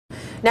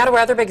Now to our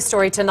other big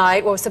story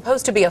tonight. What was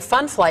supposed to be a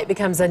fun flight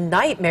becomes a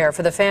nightmare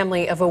for the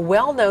family of a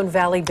well-known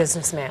Valley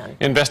businessman.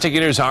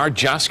 Investigators are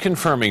just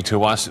confirming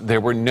to us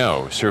there were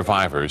no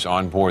survivors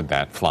on board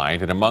that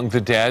flight. And among the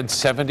dead,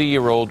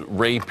 70-year-old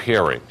Ray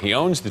Perry. He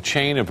owns the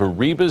chain of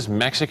Arriba's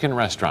Mexican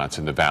restaurants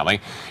in the Valley.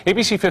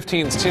 ABC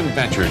 15's Tim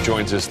Venture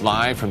joins us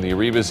live from the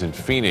Arriba's in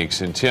Phoenix.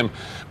 And Tim,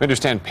 we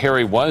understand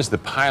Perry was the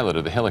pilot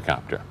of the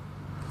helicopter.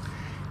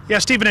 Yeah,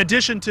 Steve, in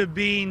addition to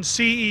being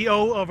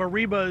CEO of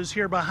Arriba's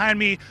here behind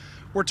me,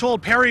 we're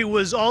told Perry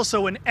was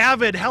also an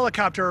avid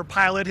helicopter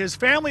pilot. His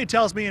family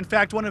tells me, in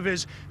fact, one of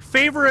his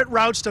favorite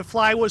routes to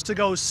fly was to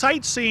go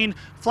sightseeing,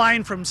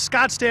 flying from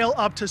Scottsdale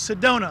up to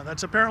Sedona.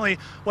 That's apparently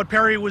what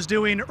Perry was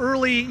doing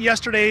early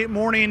yesterday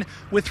morning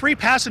with 3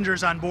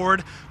 passengers on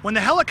board. When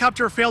the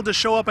helicopter failed to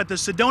show up at the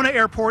Sedona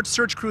airport,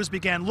 search crews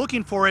began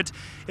looking for it.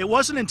 It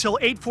wasn't until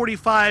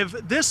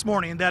 8:45 this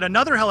morning that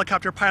another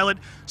helicopter pilot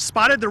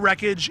spotted the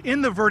wreckage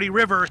in the Verde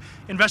River.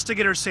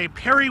 Investigators say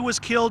Perry was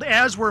killed,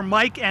 as were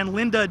Mike and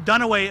Linda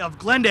Dunaway of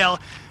Glendale.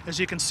 As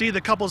you can see,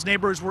 the couple's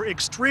neighbors were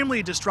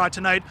extremely distraught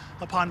tonight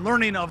upon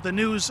learning of the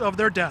news of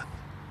their death.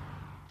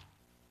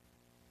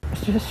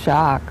 It's just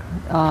shock.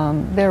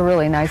 They're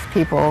really nice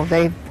people.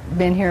 They've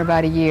been here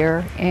about a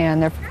year,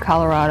 and they're from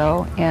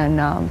Colorado,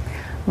 and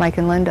Mike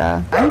and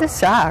Linda. I'm just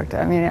shocked.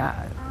 I mean,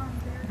 I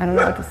don't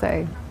know what to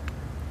say.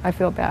 I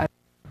feel bad.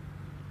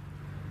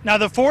 Now,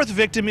 the 4th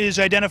victim is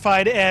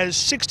identified as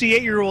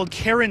 68-year-old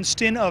Karen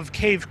Stinn of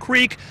Cave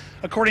Creek.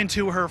 According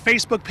to her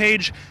Facebook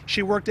page,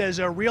 she worked as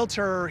a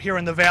realtor here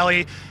in the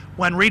Valley.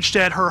 When reached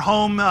at her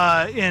home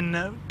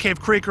in Cave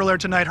Creek earlier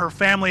tonight, her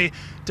family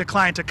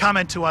declined to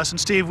comment to us. And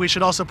Steve, we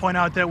should also point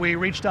out that we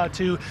reached out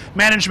to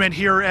management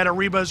here at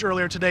Arriba's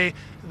earlier today.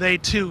 They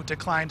too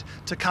declined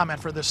to comment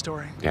for this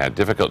story. Yeah,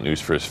 difficult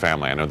news for his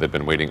family. I know they've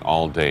been waiting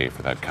all day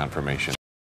for that confirmation.